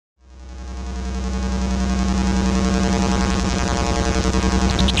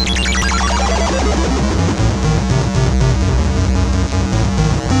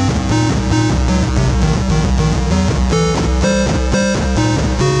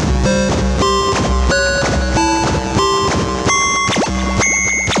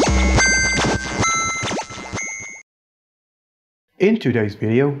In today's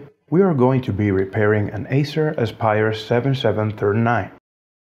video, we are going to be repairing an Acer Aspire 7739.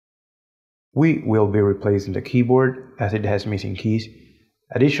 We will be replacing the keyboard as it has missing keys.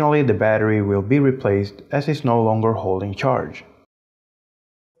 Additionally, the battery will be replaced as it's no longer holding charge.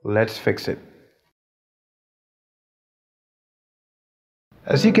 Let's fix it.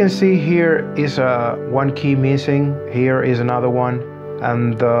 As you can see, here is one key missing, here is another one,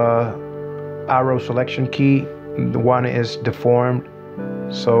 and the arrow selection key, the one is deformed.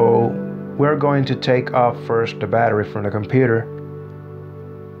 So we're going to take off first the battery from the computer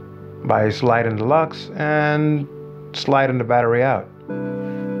by sliding the locks and sliding the battery out.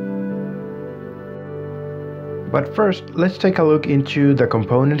 But first, let's take a look into the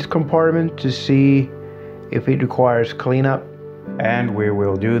components compartment to see if it requires cleanup. And we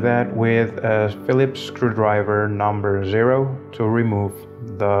will do that with a Phillips screwdriver number 0 to remove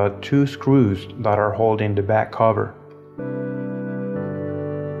the 2 screws that are holding the back cover.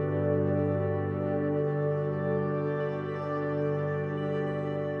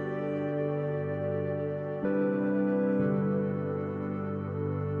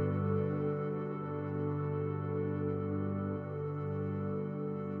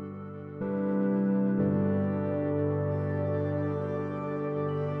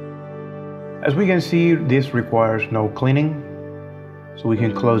 As we can see, this requires no cleaning, so we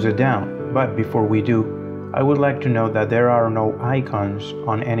can close it down. But before we do, I would like to note that there are no icons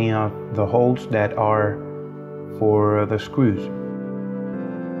on any of the holes that are for the screws.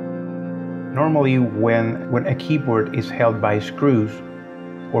 Normally, when a keyboard is held by screws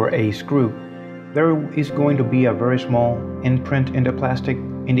or a screw, there is going to be a very small imprint in the plastic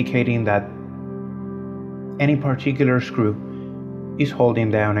indicating that any particular screw is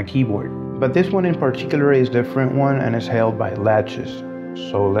holding down a keyboard. But this one in particular is a different one and is held by latches.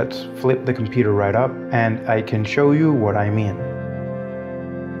 So let's flip the computer right up and I can show you what I mean.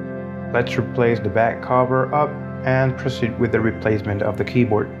 Let's replace the back cover up and proceed with the replacement of the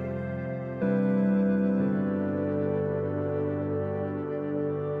keyboard.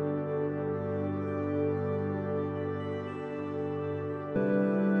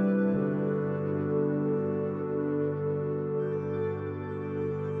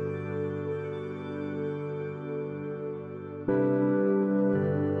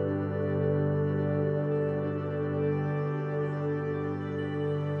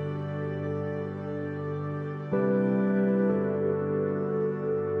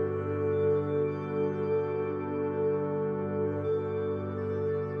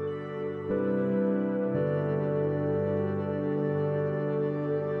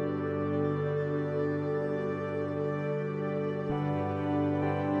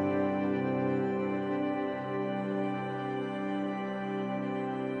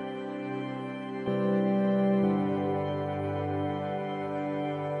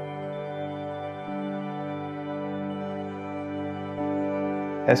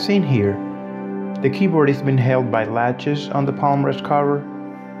 As seen here, the keyboard is being held by latches on the palm rest cover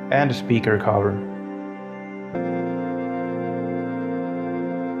and the speaker cover.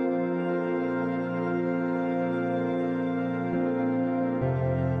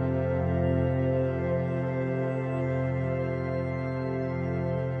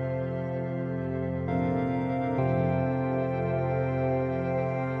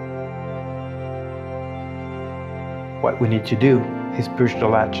 What we need to do is push the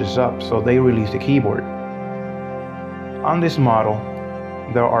latches up so they release the keyboard. On this model,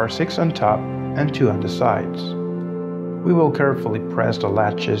 there are 6 on top and 2 on the sides. We will carefully press the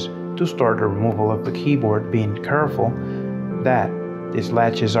latches to start the removal of the keyboard, being careful that these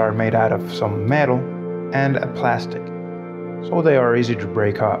latches are made out of some metal and a plastic, so they are easy to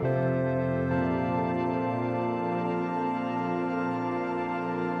break up.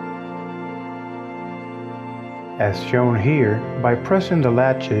 As shown here, by pressing the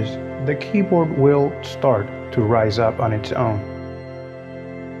latches, the keyboard will start to rise up on its own.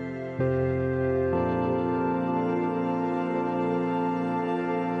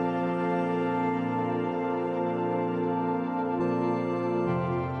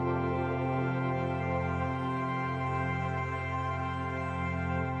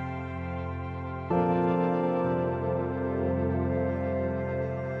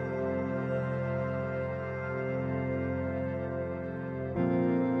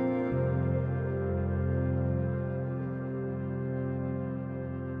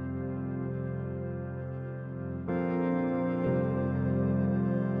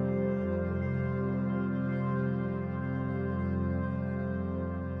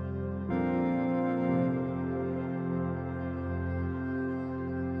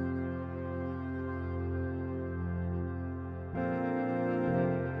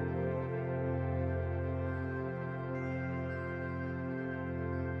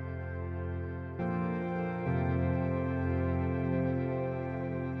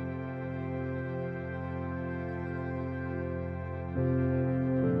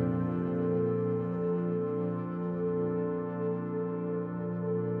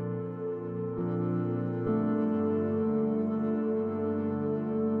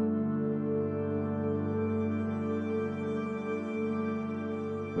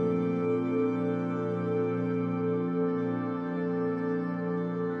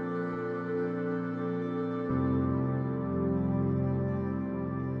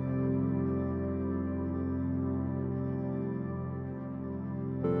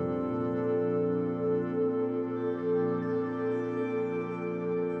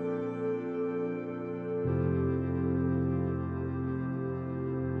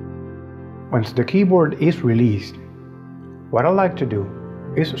 Once the keyboard is released, what I like to do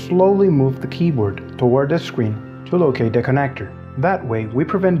is slowly move the keyboard toward the screen to locate the connector. That way we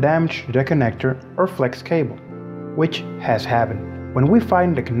prevent damage to the connector or flex cable, which has happened. When we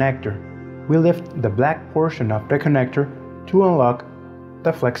find the connector, we lift the black portion of the connector to unlock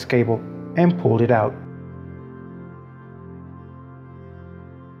the flex cable and pull it out.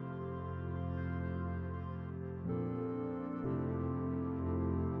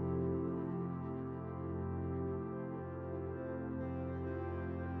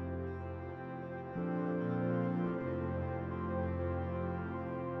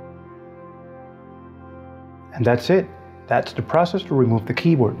 And that's it. That's the process to remove the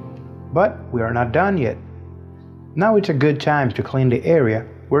keyboard. But we are not done yet. Now it's a good time to clean the area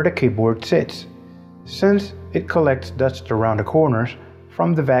where the keyboard sits, since it collects dust around the corners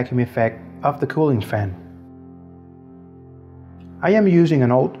from the vacuum effect of the cooling fan. I am using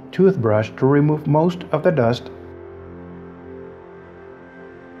an old toothbrush to remove most of the dust.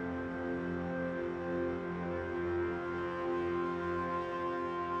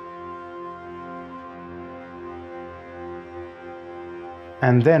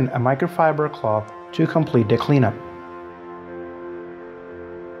 And then a microfiber cloth to complete the cleanup.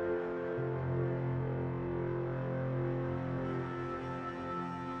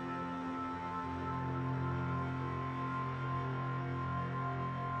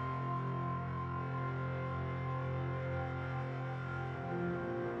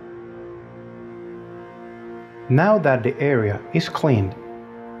 Now that the area is cleaned,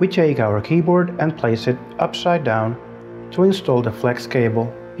 we take our keyboard and place it upside down to install the flex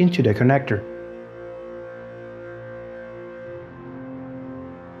cable into the connector.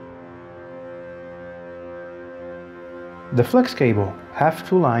 The flex cable has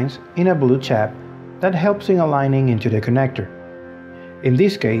two lines in a blue tab that helps in aligning into the connector. In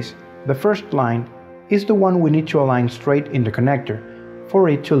this case, the first line is the one we need to align straight in the connector for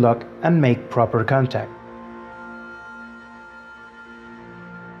it to lock and make proper contact.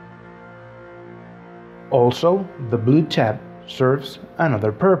 Also, the blue tab serves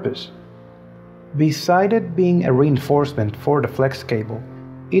another purpose. Besides it being a reinforcement for the flex cable,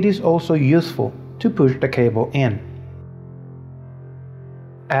 it is also useful to push the cable in.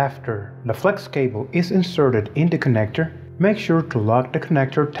 After the flex cable is inserted in the connector, make sure to lock the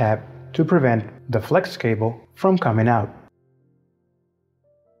connector tab to prevent the flex cable from coming out.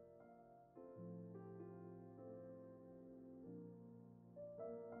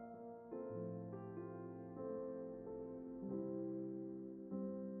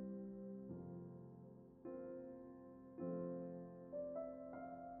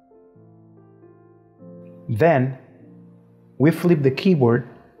 Then, we flip the keyboard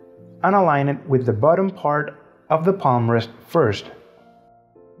and align it with the bottom part of the palm rest first.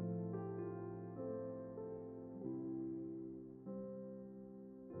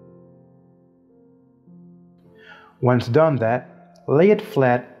 Once done that, lay it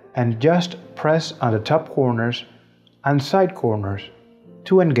flat and just press on the top corners and side corners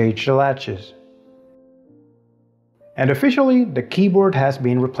to engage the latches. And officially, the keyboard has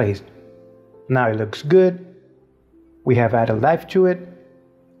been replaced. Now it looks good, we have added life to it,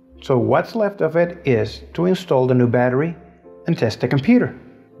 so what's left of it is to install the new battery and test the computer.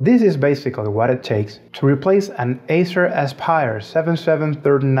 This is basically what it takes to replace an Acer Aspire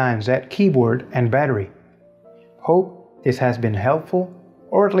 7739Z keyboard and battery. Hope this has been helpful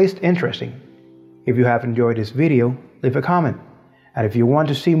or at least interesting. If you have enjoyed this video, leave a comment, and if you want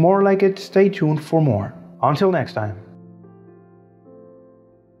to see more like it, stay tuned for more. Until next time.